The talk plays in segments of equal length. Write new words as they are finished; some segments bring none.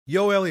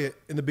Yo, Elliott,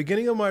 in the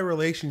beginning of my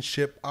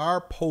relationship, our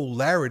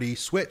polarity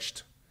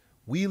switched.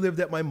 We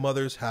lived at my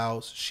mother's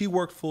house. She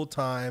worked full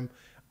time.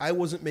 I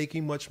wasn't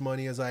making much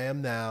money as I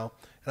am now,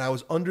 and I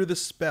was under the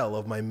spell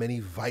of my many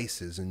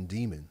vices and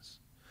demons.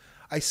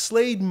 I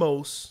slayed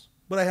most,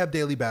 but I have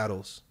daily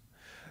battles.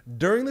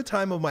 During the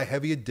time of my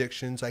heavy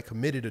addictions, I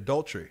committed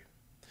adultery.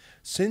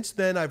 Since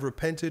then, I've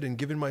repented and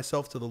given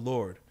myself to the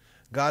Lord.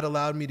 God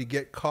allowed me to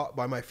get caught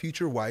by my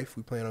future wife.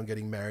 We plan on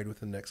getting married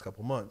within the next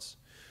couple months.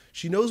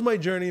 She knows my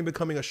journey in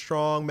becoming a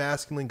strong,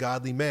 masculine,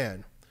 godly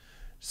man.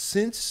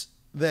 Since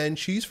then,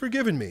 she's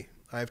forgiven me.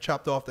 I have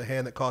chopped off the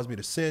hand that caused me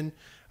to sin.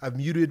 I've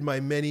muted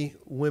my many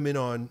women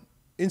on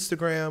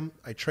Instagram.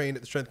 I train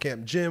at the Strength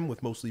Camp gym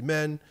with mostly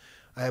men.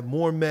 I have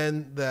more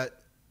men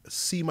that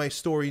see my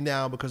story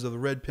now because of the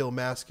red pill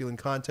masculine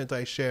content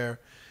I share.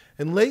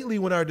 And lately,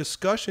 when our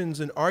discussions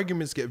and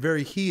arguments get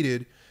very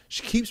heated,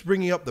 she keeps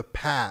bringing up the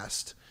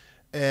past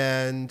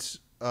and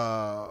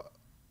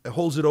it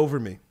holds it over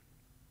me.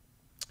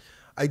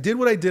 I did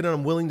what I did and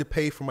I'm willing to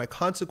pay for my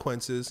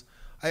consequences.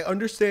 I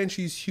understand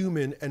she's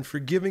human and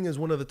forgiving is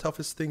one of the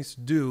toughest things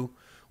to do,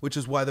 which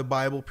is why the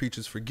Bible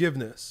preaches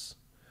forgiveness.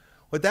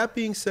 With that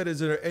being said, is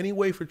there any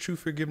way for true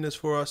forgiveness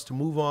for us to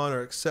move on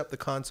or accept the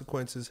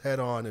consequences head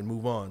on and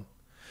move on?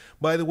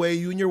 By the way,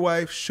 you and your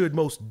wife should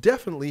most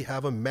definitely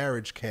have a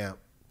marriage camp.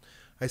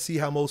 I see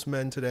how most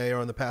men today are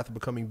on the path of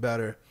becoming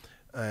better,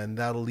 and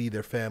that'll lead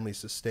their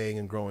families to staying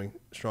and growing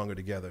stronger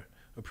together.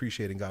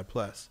 Appreciating, God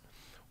bless.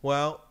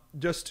 Well,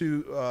 just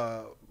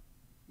to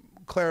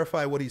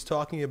clarify what he's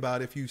talking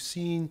about, if you've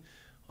seen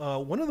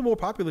one of the more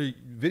popular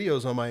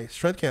videos on my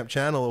Strength Camp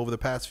channel over the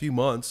past few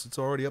months, it's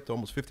already up to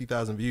almost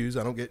 50,000 views.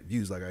 I don't get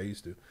views like I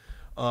used to.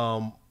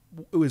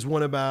 It was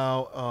one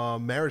about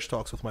marriage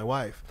talks with my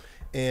wife.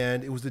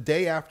 And it was the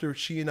day after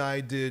she and I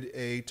did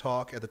a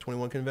talk at the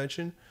 21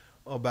 convention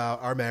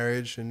about our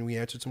marriage, and we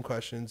answered some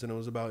questions, and it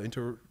was about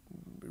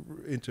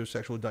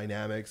intersexual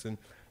dynamics and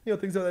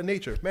things of that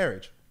nature,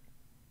 marriage.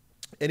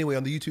 Anyway,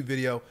 on the YouTube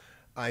video,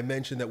 I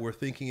mentioned that we're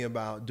thinking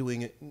about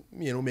doing it,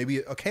 maybe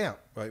a camp,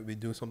 right? We're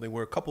doing something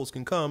where couples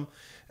can come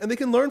and they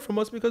can learn from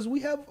us because we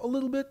have a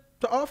little bit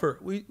to offer.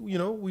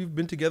 We've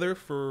been together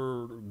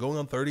for going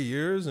on 30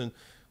 years and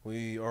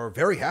we are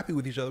very happy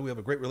with each other. We have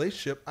a great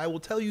relationship. I will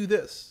tell you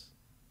this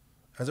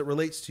as it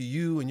relates to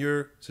you and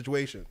your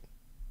situation.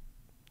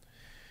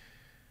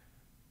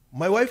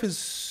 My wife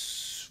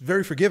is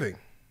very forgiving.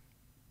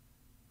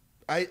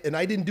 I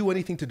didn't do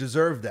anything to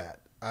deserve that.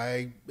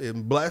 I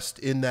am blessed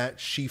in that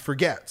she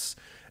forgets.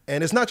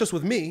 And it's not just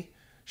with me.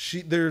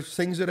 There's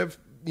things that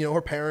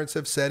her parents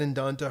have said and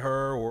done to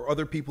her or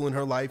other people in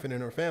her life and in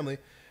her family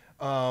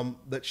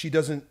that she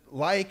doesn't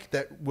like,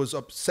 that was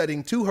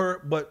upsetting to her,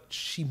 but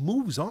she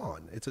moves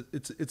on. It's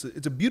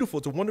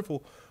a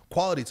wonderful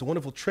quality. It's a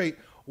wonderful trait,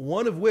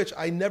 one of which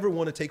I never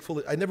want to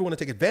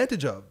take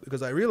advantage of,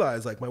 because I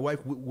realize my wife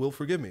will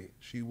forgive me.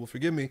 She will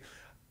forgive me.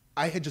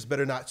 I had just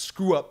better not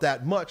screw up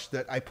that much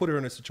that I put her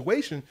in a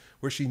situation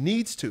where she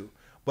needs to.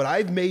 But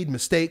I've made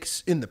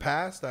mistakes in the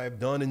past. I've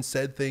done and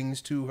said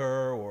things to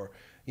her, or,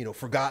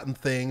 forgotten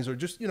things, or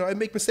just, I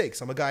make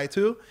mistakes. I'm a guy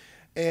too.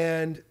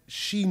 And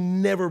she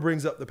never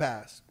brings up the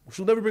past.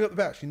 She'll never bring up the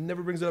past. She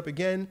never brings it up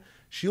again.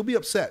 She'll be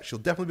upset. She'll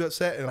definitely be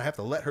upset. And I have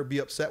to let her be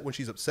upset when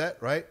she's upset,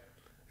 right?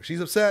 If she's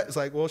upset, it's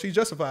like, well, she's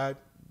justified.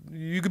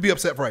 You could be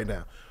upset right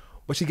now.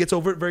 But she gets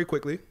over it very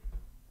quickly,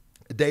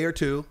 a day or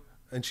two.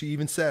 And she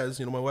even says,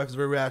 my wife is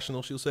very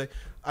rational. She'll say,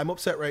 I'm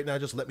upset right now.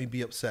 Just let me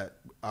be upset.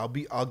 I'll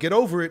get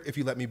over it if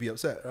you let me be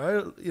upset.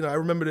 I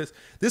remember this.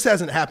 This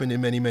hasn't happened in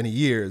many, many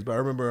years, but I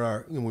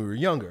remember when we were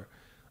younger.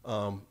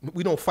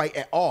 We don't fight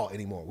at all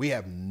anymore. We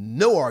have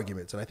no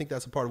arguments. And I think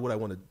that's a part of what I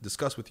want to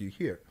discuss with you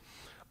here.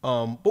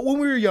 But when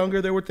we were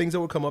younger, there were things that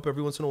would come up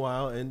every once in a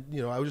while. And,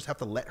 I would just have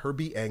to let her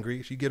be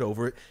angry. She'd get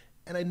over it.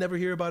 And I'd never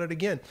hear about it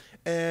again.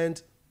 And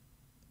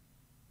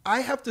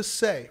I have to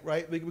say,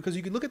 right, because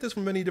you could look at this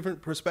from many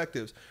different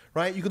perspectives,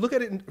 right? You could look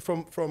at it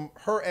from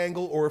her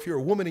angle, or if you're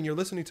a woman and you're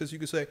listening to this, you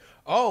could say,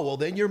 oh, well,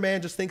 then your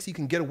man just thinks he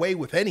can get away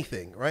with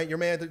anything, right? Your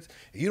man,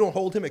 you don't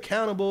hold him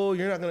accountable.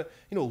 You're not going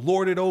to,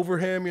 lord it over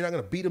him. You're not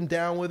going to beat him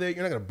down with it.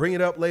 You're not going to bring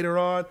it up later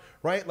on,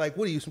 right? Like,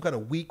 what are you, some kind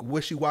of weak,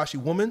 wishy-washy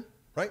woman,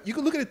 right? You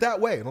can look at it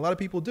that way, and a lot of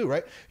people do,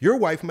 right? Your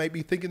wife might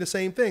be thinking the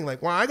same thing,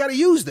 like, well, I got to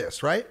use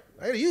this, right?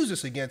 I got to use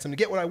this against him to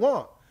get what I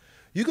want.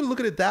 You can look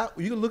at it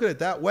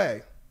that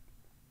way.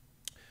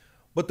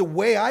 But the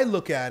way I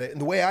look at it and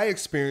the way I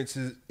experience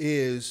it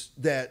is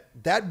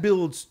that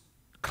builds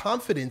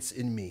confidence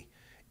in me,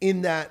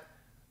 in that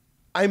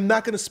I'm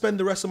not going to spend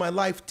the rest of my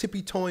life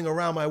tippy-toeing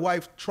around my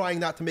wife trying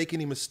not to make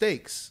any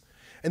mistakes.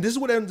 And this is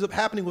what ends up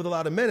happening with a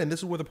lot of men, and this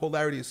is where the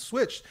polarity is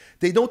switched.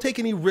 They don't take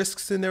any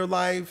risks in their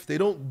life. They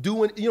don't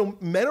do it.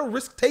 Men are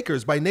risk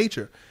takers by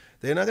nature.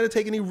 They're not going to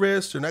take any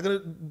risks. They're not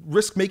going to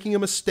risk making a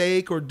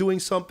mistake or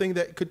doing something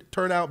that could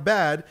turn out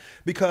bad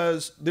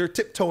because they're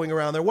tiptoeing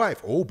around their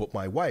wife. Oh, but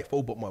my wife.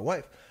 Oh, but my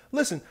wife.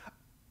 Listen,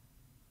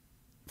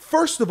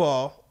 first of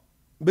all,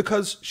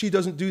 because she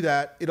doesn't do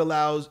that,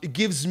 it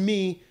gives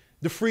me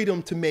the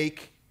freedom to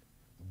make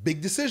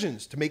big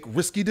decisions, to make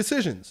risky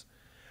decisions.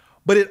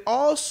 But it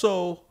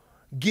also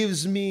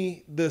gives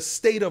me the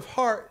state of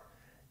heart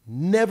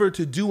never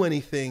to do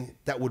anything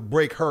that would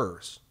break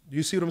hers. Do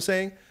you see what I'm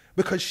saying?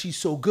 Because she's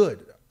so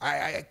good.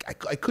 I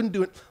couldn't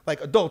do it,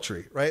 like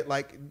adultery, right?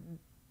 Like,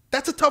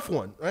 that's a tough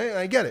one, right?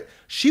 I get it.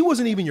 She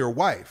wasn't even your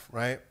wife,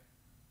 right?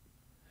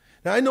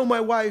 Now, I know my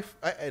wife,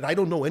 and I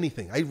don't know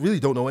anything. I really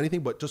don't know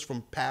anything, but just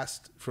from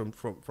past, from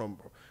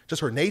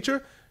just her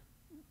nature,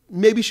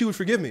 maybe she would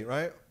forgive me,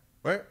 right?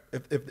 Right?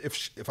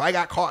 If I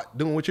got caught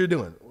doing what you're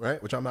doing,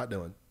 right? Which I'm not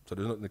doing, so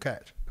there's nothing to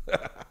catch,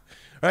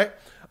 right?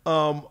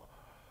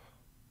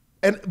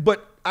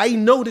 But I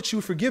know that she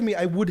would forgive me.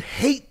 I would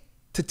hate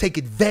to take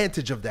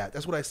advantage of that.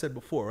 That's what I said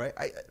before, right?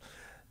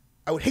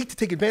 I would hate to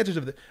take advantage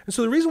of that. And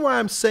so the reason why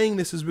I'm saying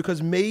this is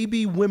because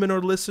maybe women are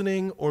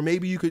listening, or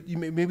maybe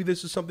maybe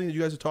this is something that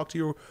you guys would talk to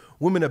your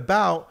women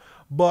about.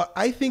 But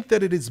I think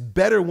that it is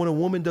better when a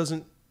woman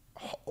doesn't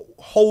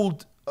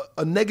hold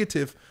a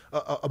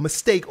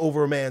mistake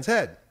over a man's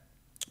head,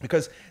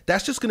 because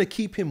that's just going to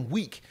keep him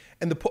weak.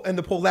 And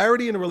the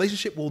polarity in a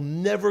relationship will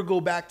never go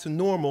back to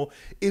normal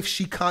if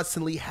she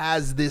constantly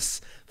has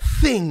this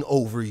thing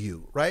over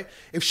you, right?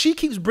 If she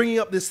keeps bringing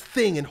up this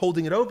thing and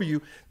holding it over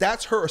you,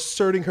 that's her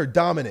asserting her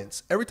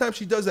dominance. Every time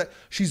she does that,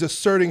 she's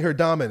asserting her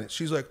dominance.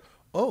 She's like,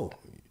 oh,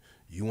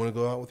 you want to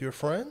go out with your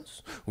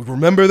friends?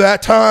 Remember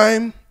that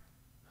time?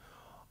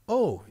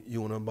 Oh,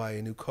 you want to buy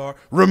a new car?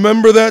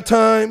 Remember that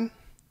time?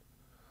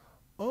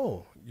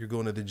 Oh, you're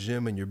going to the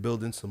gym and you're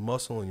building some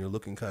muscle and you're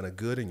looking kind of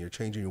good and you're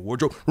changing your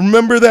wardrobe.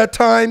 Remember that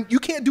time? You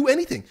can't do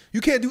anything.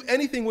 You can't do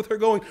anything with her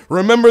going,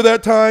 remember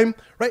that time,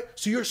 right?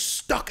 So you're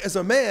stuck as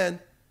a man.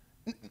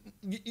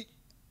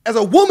 As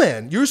a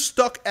woman, you're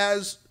stuck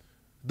as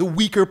the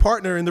weaker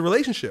partner in the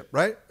relationship,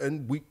 right?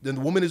 And the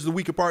woman is the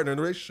weaker partner in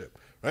the relationship,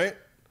 right?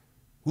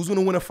 Who's going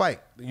to win a fight?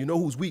 You know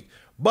who's weak.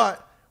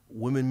 But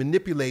women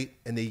manipulate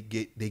and they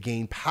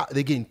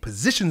gain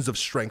positions of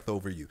strength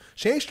over you.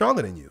 She ain't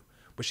stronger than you,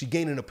 but she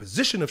gaining a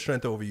position of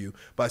strength over you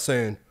by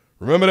saying,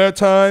 remember that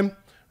time,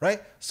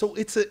 right? So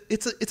it's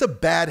a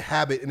bad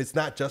habit, and it's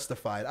not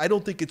justified. I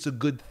don't think it's a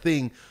good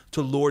thing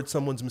to lord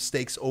someone's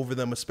mistakes over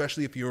them,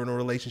 especially if you're in a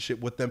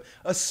relationship with them,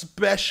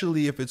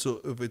 especially if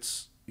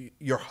it's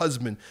your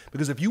husband.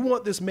 Because if you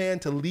want this man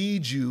to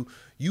lead you,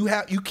 you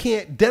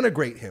can't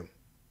denigrate him.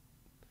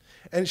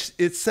 And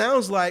it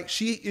sounds like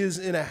she is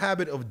in a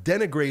habit of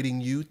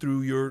denigrating you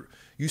through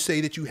you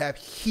say that you have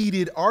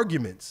heated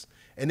arguments.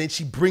 And then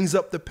she brings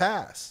up the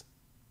past.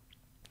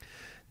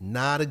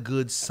 Not a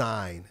good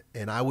sign.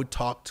 And I would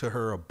talk to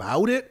her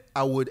about it.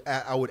 I would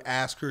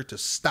ask her to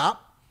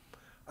stop.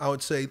 I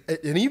would say,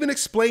 and even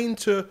explain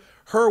to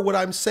her what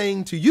I'm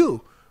saying to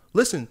you.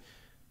 Listen,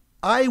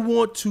 I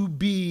want to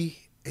be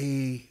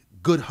a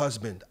good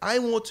husband. I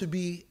want to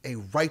be a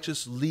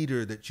righteous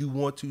leader that you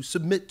want to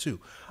submit to.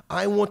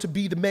 I want to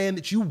be the man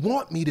that you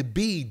want me to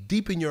be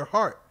deep in your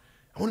heart.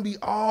 I want to be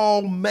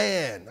all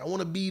man. I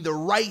want to be the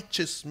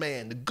righteous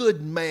man, the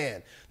good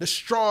man, the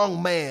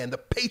strong man, the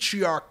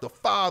patriarch, the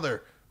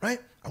father, right?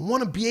 I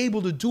want to be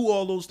able to do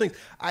all those things.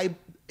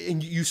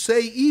 And you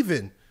say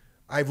even,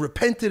 I've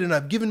repented and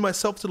I've given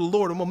myself to the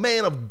Lord. I'm a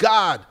man of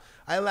God.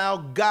 I allow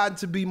God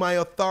to be my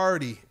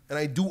authority and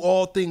I do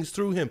all things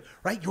through him,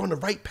 right? You're on the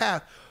right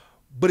path.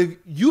 But if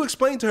you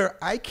explain to her,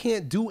 I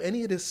can't do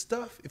any of this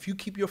stuff if you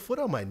keep your foot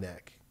on my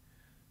neck.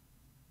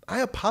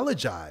 I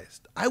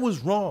apologized. I was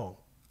wrong.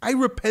 I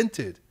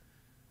repented.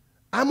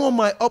 I'm on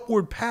my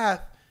upward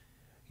path.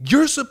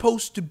 You're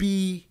supposed to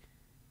be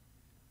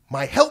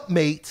my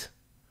helpmate,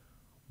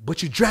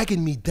 but you're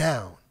dragging me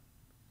down.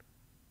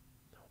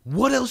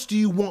 What else do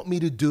you want me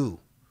to do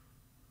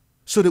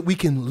so that we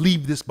can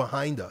leave this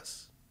behind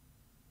us?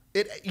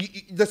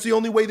 That's the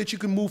only way that you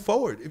can move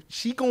forward. If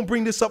she's going to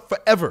bring this up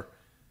forever,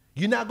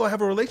 you're not going to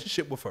have a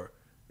relationship with her.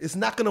 It's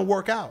not going to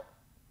work out.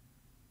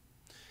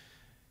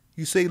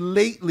 You say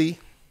lately,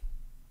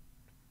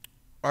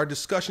 our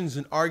discussions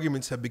and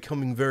arguments have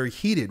becoming very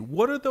heated.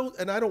 What are those?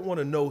 And I don't want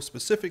to know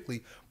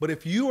specifically, but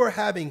if you are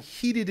having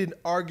heated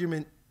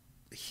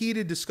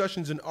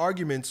discussions and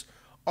arguments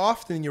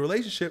often in your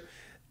relationship,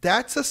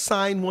 that's a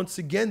sign once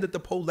again that the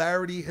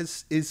polarity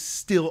is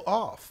still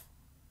off.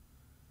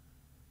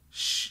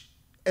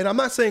 And I'm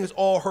not saying it's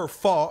all her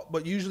fault,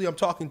 but usually I'm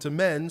talking to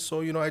men,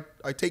 so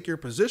I take your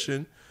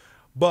position.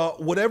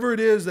 But whatever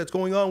it is that's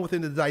going on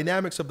within the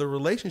dynamics of the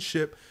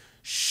relationship,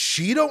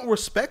 she don't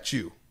respect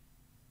you.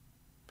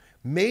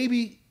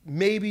 Maybe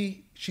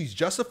she's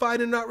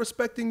justified in not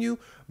respecting you.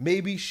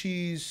 Maybe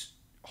she's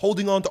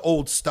holding on to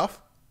old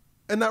stuff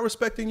and not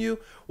respecting you.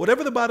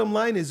 Whatever the bottom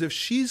line is, if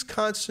she's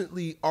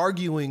constantly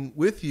arguing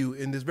with you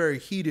in this very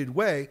heated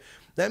way,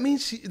 that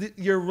means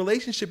your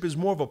relationship is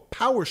more of a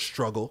power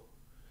struggle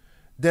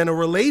than a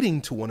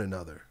relating to one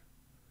another.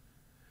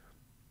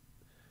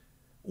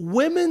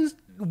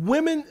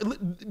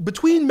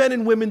 Between men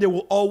and women, there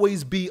will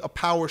always be a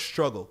power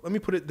struggle. Let me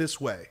put it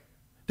this way.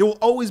 There will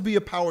always be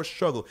a power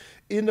struggle.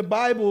 In the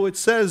Bible, it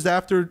says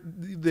that after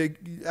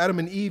Adam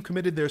and Eve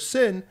committed their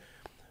sin,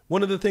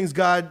 one of the things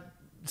God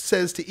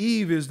says to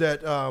Eve is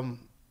that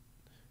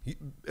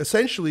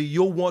essentially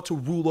you'll want to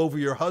rule over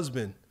your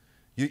husband.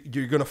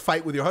 You're going to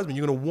fight with your husband.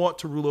 You're going to want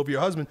to rule over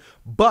your husband,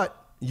 but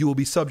you will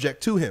be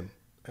subject to him.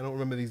 I don't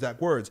remember the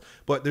exact words,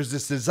 but there's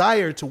this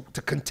desire to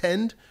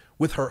contend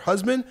with her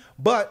husband,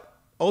 but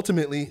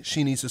ultimately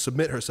she needs to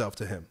submit herself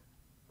to him.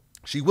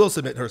 She will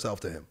submit herself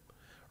to him,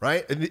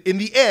 right? In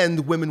the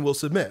end, women will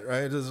submit,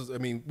 right?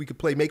 We could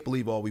play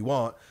make-believe all we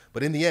want,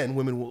 but in the end,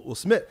 women will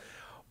submit.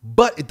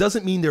 But it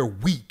doesn't mean they're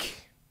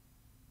weak.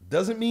 It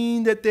doesn't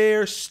mean that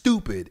they're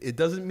stupid. It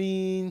doesn't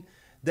mean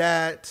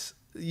that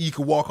you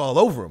can walk all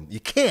over them. You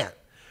can't.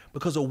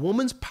 Because a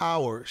woman's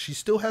power, she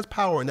still has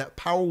power, and that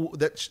power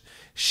that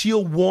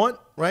she'll want,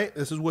 right?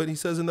 This is what he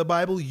says in the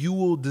Bible. You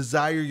will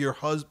desire your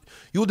husband.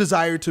 You will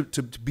desire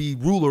to be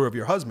ruler of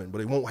your husband, but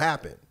it won't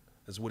happen.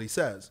 That's what he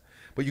says.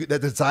 But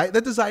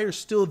that desire is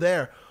still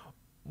there.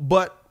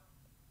 But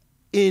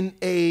in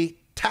a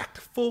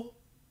tactful,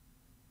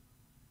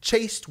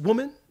 chaste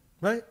woman,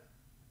 right?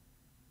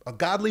 A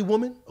godly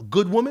woman, a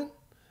good woman,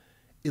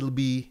 it'll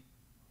be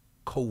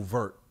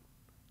covert.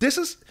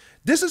 This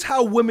is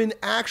how women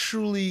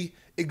actually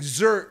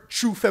exert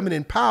true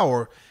feminine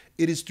power.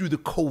 It is through the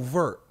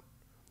covert,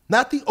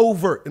 not the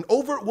overt. An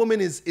overt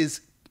woman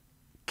is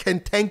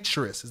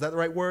cantankerous. Is that the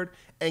right word?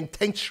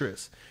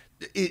 Cantankerous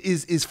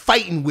is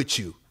fighting with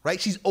you,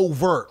 right? She's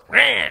overt.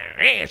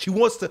 She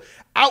wants to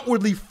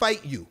outwardly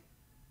fight you.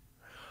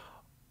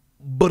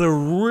 But a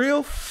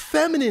real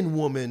feminine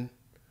woman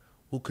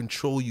will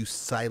control you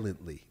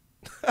silently.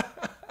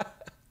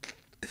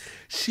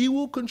 She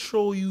will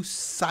control you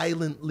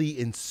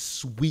silently and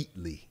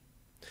sweetly.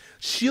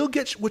 She'll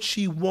get what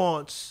she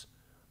wants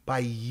by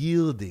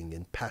yielding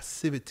and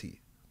passivity.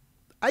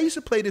 I used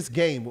to play this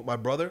game with my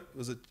brother.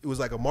 It was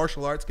like a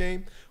martial arts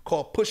game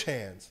called push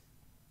hands.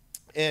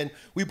 And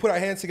we put our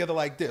hands together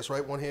like this,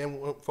 right? One hand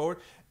went forward,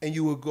 and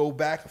you would go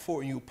back and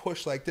forth, and you would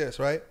push like this,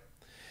 right?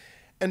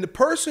 And the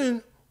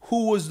person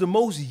who was the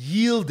most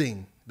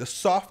yielding, the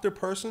softer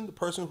person, the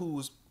person who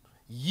was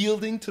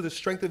yielding to the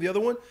strength of the other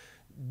one,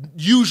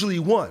 usually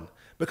won,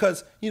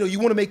 because you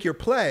want to make your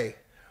play,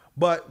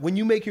 but when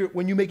you make your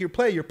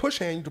play, your push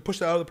hand to push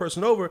the other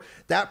person over,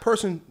 that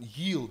person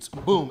yields,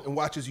 boom, and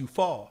watches you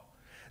fall.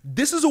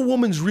 This is a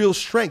woman's real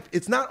strength.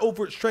 It's not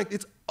overt strength.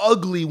 It's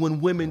ugly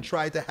when women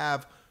try to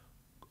have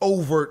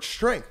overt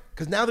strength,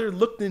 because now they're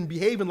looked and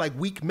behaving like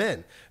weak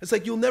men. It's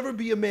like, you'll never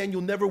be a man,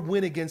 you'll never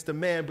win against a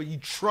man, but you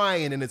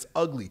trying, and it's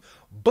ugly.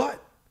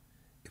 But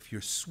if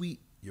you're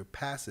sweet, you're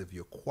passive,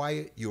 you're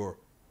quiet, you're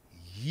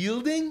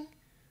yielding,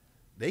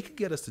 they could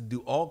get us to do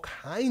all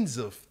kinds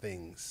of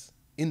things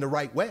in the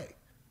right way,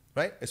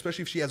 right?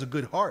 Especially if she has a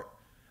good heart.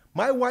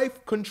 My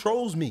wife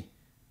controls me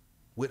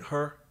with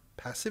her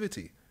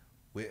passivity,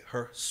 with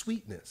her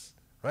sweetness,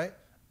 right?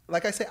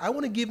 Like I say, I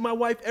want to give my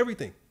wife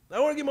everything. I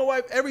want to give my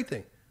wife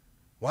everything.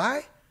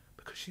 Why?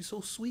 Because she's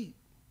so sweet,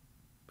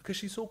 because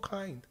she's so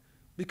kind,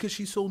 because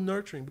she's so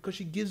nurturing, because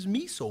she gives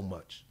me so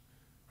much,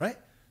 right?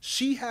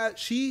 She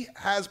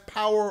has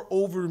power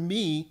over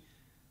me.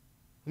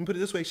 Let me put it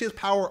this way. She has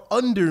power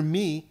under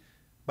me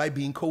by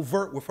being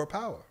covert with her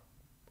power.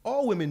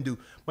 All women do.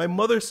 My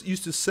mother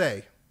used to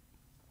say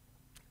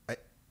that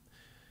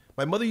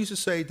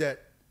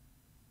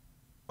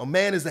a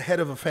man is the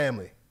head of a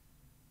family.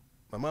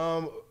 My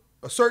mom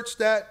asserts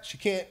that. She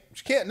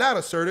can't not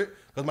assert it,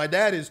 because my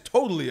dad is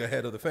totally a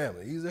head of the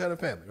family. He's the head of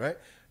the family, right?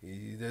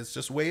 That's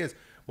just the way it is.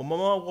 But my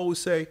mom always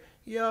say,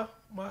 yeah,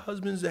 my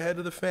husband's the head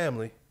of the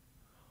family,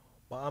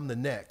 but I'm the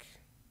neck.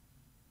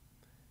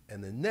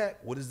 And the neck,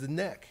 what is the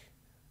neck?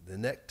 The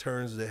neck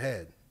turns the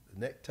head. The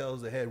neck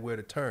tells the head where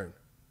to turn.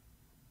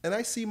 And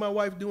I see my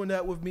wife doing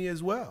that with me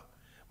as well.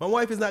 My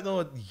wife is not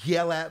going to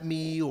yell at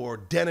me or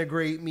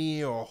denigrate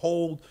me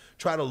or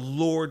try to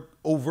lord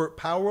overt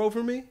power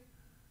over me.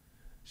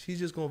 She's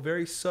just going to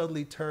very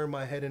subtly turn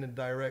my head in a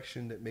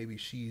direction that maybe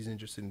she's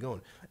interested in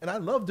going. And I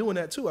love doing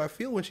that too. I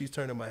feel when she's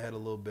turning my head a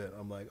little bit.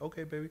 I'm like,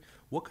 okay, baby,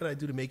 what can I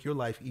do to make your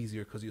life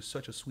easier? Because you're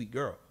such a sweet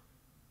girl.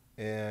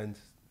 And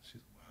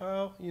she's,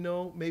 well,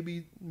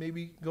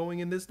 maybe going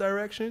in this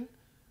direction.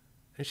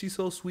 And she's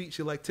so sweet,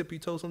 she'll like tippy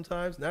toe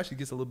sometimes. Now she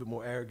gets a little bit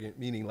more arrogant,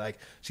 meaning like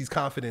she's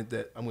confident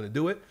that I'm going to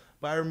do it.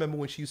 But I remember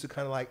when she used to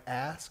kind of like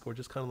ask or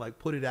just kind of like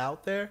put it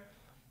out there.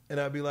 And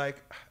I'd be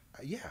like,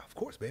 yeah, of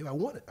course, babe. I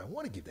want it. I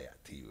want to give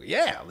that to you.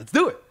 Yeah, let's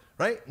do it.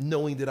 Right?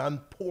 Knowing that I'm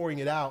pouring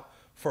it out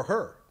for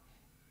her.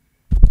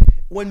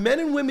 When men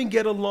and women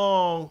get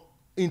along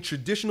in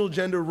traditional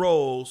gender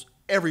roles,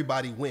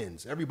 everybody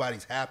wins.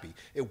 Everybody's happy.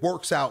 It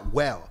works out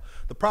well.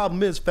 The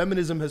problem is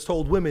feminism has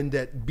told women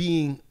that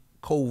being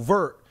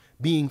covert,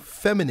 being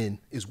feminine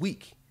is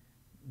weak.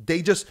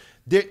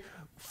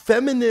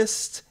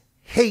 Feminists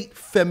hate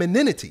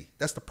femininity.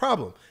 That's the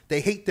problem. They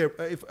hate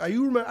I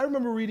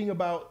remember reading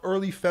about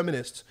early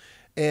feminists,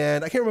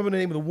 and I can't remember the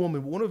name of the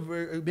woman,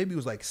 but maybe it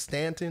was like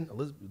Stanton,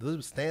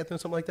 Elizabeth Stanton,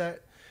 something like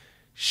that.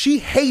 She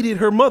hated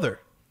her mother.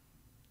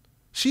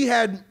 She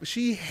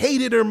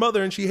hated her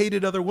mother, and she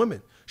hated other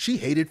women. She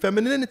hated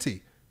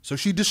femininity. So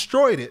she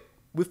destroyed it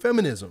with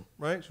feminism,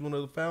 right? She's one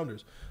of the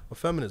founders of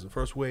feminism,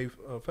 first wave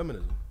of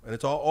feminism. And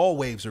it's all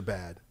waves are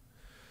bad.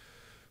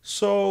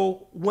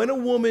 So when a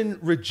woman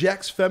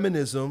rejects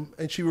feminism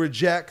and she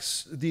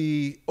rejects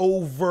the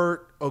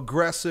overt,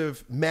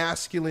 aggressive,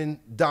 masculine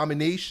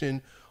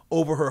domination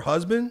over her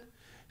husband,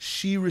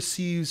 she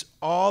receives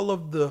all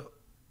of the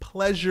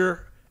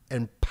pleasure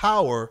and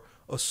power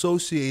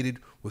associated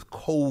with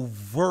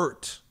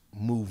covert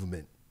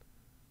movement,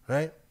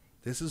 right?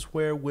 This is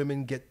where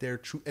women get their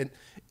true, and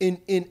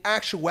in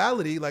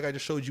actuality, like I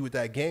just showed you with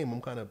that game,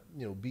 I'm kind of,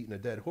 beating a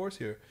dead horse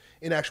here.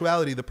 In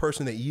actuality, the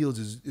person that yields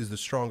is the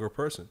stronger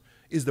person,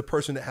 is the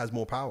person that has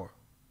more power,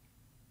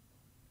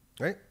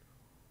 right?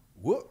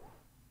 Whoop,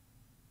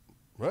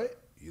 right?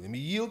 You let me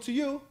yield to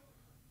you,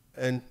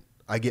 and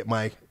I get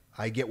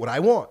what I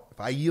want. If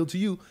I yield to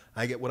you,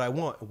 I get what I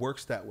want. It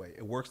works that way.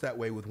 It works that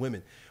way with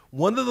women.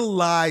 One of the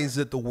lies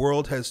that the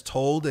world has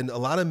told, and a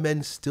lot of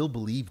men still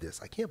believe this.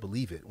 I can't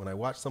believe it. When I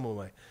watch some of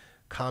my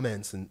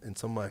comments and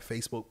some of my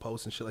Facebook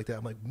posts and shit like that,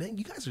 I'm like, man,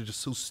 you guys are just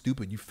so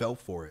stupid. You fell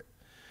for it.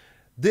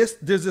 There's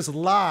this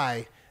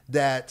lie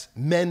that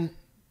men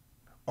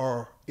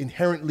are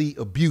inherently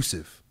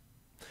abusive.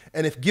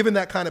 And if given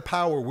that kind of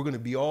power, we're going to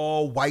be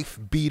all wife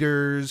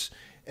beaters,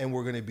 and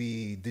we're going to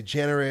be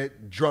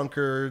degenerate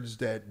drunkards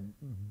that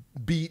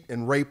beat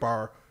and rape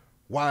our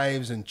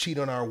wives and cheat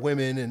on our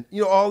women and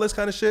all this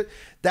kind of shit.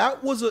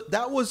 That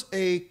was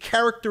a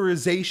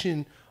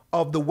characterization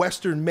of the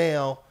Western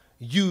male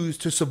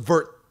used to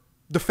subvert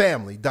the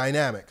family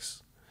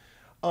dynamics.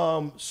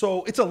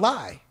 So it's a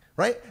lie,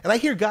 right? And I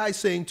hear guys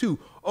saying too,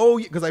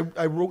 because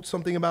I wrote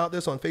something about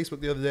this on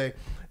Facebook the other day,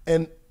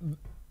 and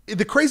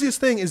the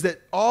craziest thing is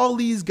that all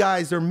these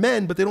guys, they're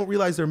men, but they don't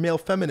realize they're male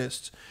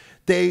feminists.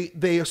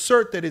 They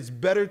assert that it's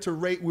better to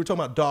we're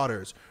talking about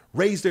daughters,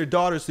 raise their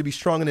daughters to be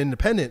strong and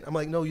independent. I'm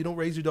like, no, you don't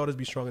raise your daughters to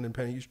be strong and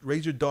independent. You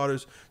raise your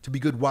daughters to be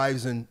good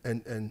wives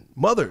and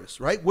mothers,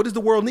 right? What does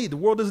the world need? The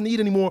world doesn't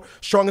need any more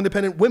strong,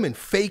 independent women,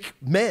 fake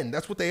men.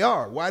 That's what they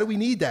are. Why do we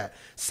need that?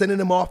 Sending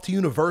them off to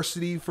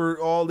university for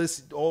all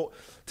this,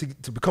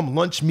 to become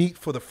lunch meat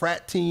for the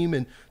frat team,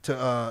 and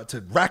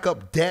to rack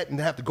up debt and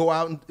have to go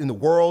out in the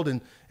world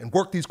and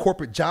work these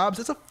corporate jobs.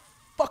 It's a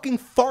fucking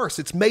farce.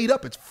 It's made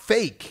up. It's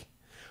fake.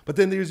 But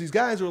then there's these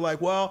guys who are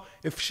like, well,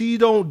 if she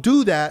don't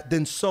do that,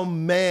 then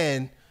some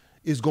man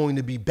is going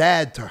to be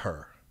bad to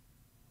her.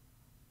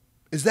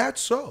 Is that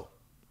so?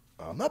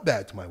 I'm not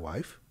bad to my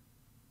wife.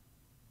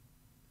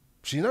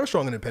 She's not a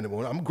strong, independent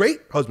woman. I'm a great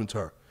husband to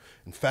her.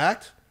 In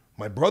fact,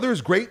 my brother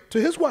is great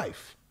to his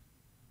wife.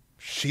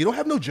 She don't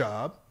have no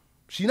job.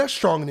 She's not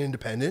strong and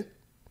independent.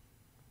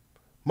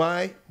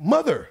 My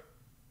mother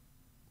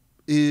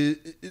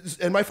is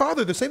and my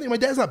father, the same thing. My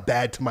dad's not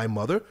bad to my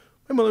mother.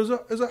 My mother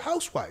is a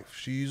housewife.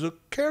 She's a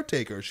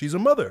caretaker. She's a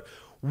mother.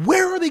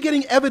 Where are they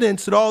getting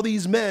evidence that all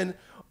these men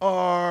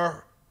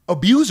are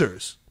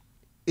abusers?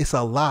 It's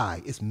a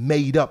lie. It's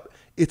made up.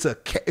 It's a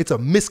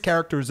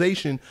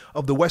mischaracterization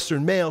of the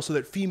Western male so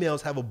that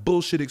females have a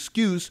bullshit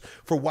excuse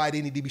for why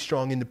they need to be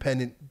strong,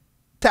 independent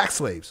tax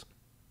slaves.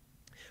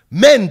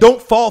 Men,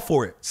 don't fall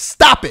for it.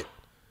 Stop it.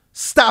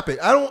 Stop it.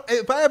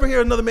 If I ever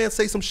hear another man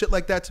say some shit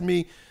like that to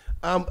me,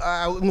 I'm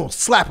going to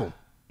slap him.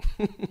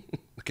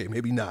 Okay,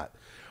 maybe not.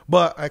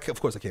 But of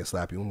course I can't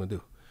slap you. What am I going to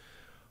do?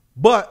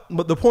 But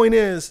the point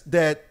is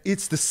that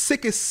it's the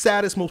sickest,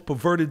 saddest, most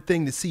perverted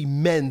thing to see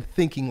men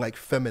thinking like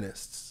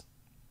feminists.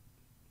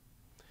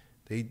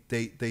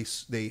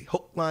 They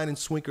hook, line, and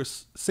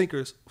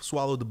sinkers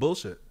swallow the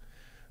bullshit.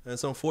 And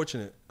it's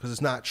unfortunate because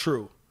it's not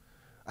true.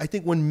 I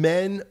think when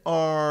men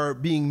are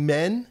being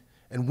men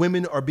and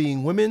women are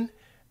being women,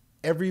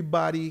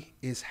 everybody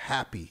is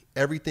happy.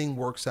 Everything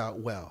works out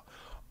well.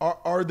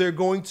 Are there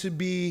going to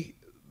be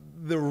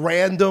the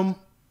random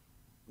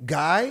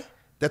guy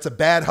that's a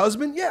bad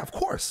husband? Yeah, of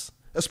course.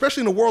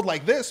 Especially in a world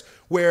like this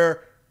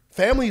where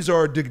families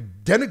are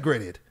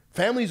denigrated.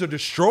 Families are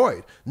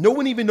destroyed. No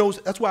one even knows.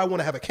 That's why I want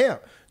to have a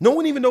camp. No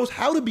one even knows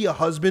how to be a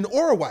husband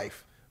or a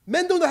wife.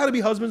 Men don't know how to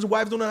be husbands, and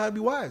wives don't know how to be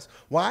wives.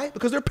 Why?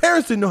 Because their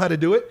parents didn't know how to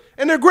do it,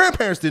 and their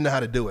grandparents didn't know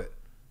how to do it.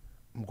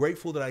 I'm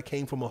grateful that I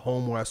came from a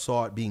home where I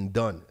saw it being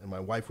done, and my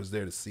wife was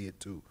there to see it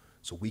too,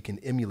 so we can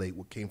emulate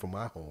what came from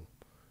my home.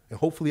 And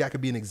hopefully I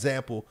could be an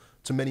example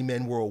to many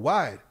men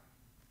worldwide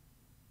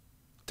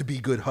to be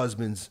good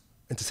husbands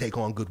and to take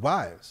on good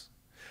wives.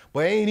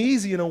 But it ain't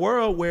easy in a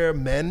world where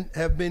men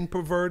have been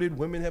perverted,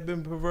 women have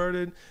been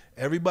perverted,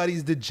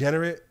 everybody's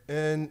degenerate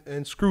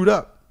and screwed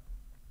up.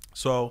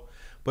 So,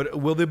 but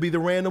will there be the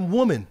random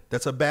woman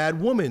that's a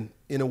bad woman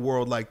in a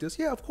world like this?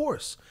 Yeah, of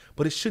course.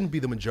 But it shouldn't be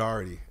the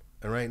majority.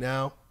 And right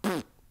now,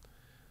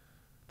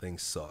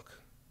 things suck.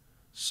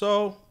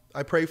 So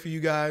I pray for you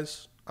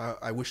guys.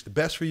 I wish the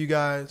best for you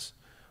guys.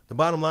 The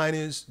bottom line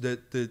is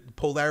that the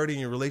polarity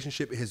in your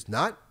relationship has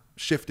not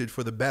shifted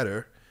for the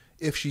better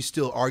if she's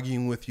still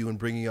arguing with you and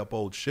bringing up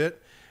old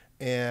shit.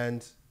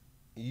 And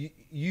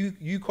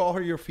you call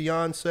her your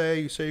fiance,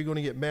 you say you're going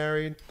to get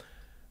married.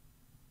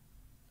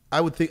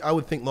 I would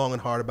think long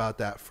and hard about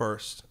that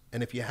first.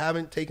 And if you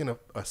haven't taken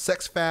a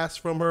sex fast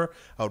from her,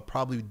 I would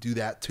probably do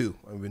that too.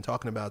 We've been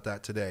talking about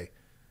that today,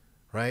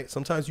 right?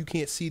 Sometimes you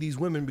can't see these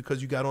women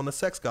because you got on the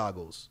sex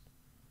goggles.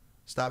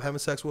 Stop having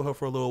sex with her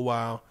for a little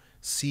while.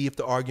 see if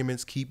the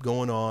arguments keep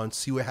going on,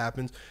 see what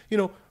happens. You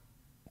know,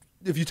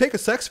 if you take a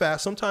sex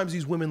fast, sometimes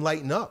these women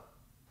lighten up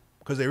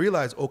because they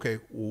realize, okay,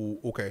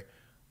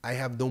 I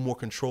have no more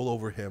control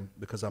over him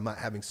because I'm not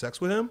having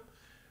sex with him.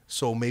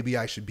 So maybe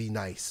I should be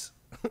nice,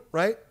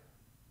 right?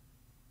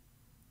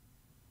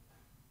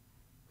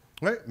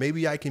 Right?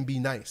 Maybe I can be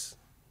nice.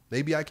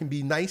 Maybe I can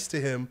be nice to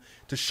him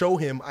to show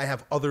him I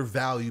have other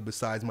value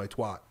besides my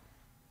twat.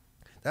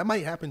 That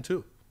might happen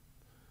too.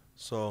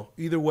 So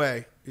either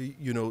way,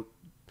 you know,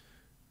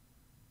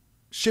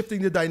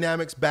 shifting the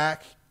dynamics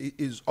back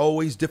is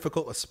always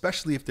difficult,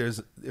 especially if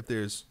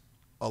there's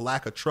a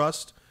lack of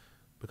trust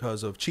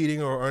because of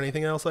cheating or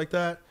anything else like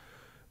that.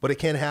 But it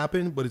can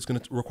happen, but it's going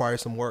to require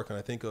some work, and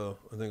I think a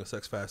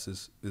sex fast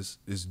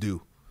is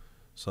due.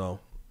 So,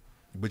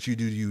 but you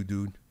do you,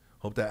 dude.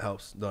 Hope that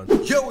helps. Done.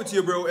 Yo, it's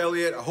your bro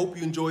Elliott. I hope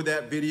you enjoyed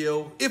that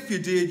video. If you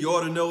did, you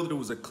ought to know that it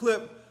was a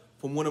clip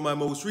from one of my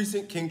most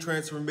recent King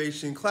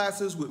Transformation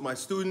classes with my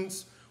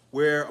students,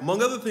 where,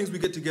 among other things, we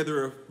get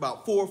together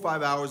about 4 or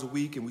 5 hours a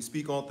week and we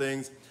speak on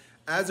things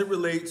as it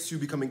relates to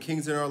becoming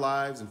kings in our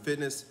lives in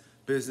fitness,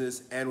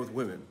 business, and with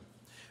women.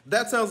 If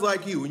that sounds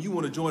like you and you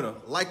want to join a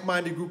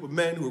like-minded group of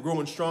men who are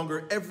growing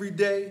stronger every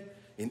day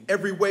in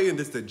every way in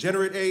this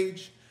degenerate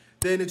age,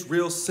 then it's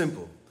real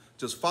simple.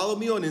 Just follow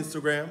me on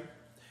Instagram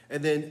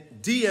and then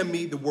DM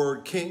me the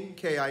word king,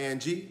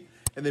 K-I-N-G,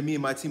 and then me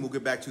and my team will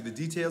get back to the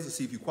details to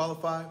see if you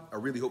qualify. I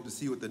really hope to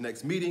see you at the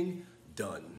next meeting. Done.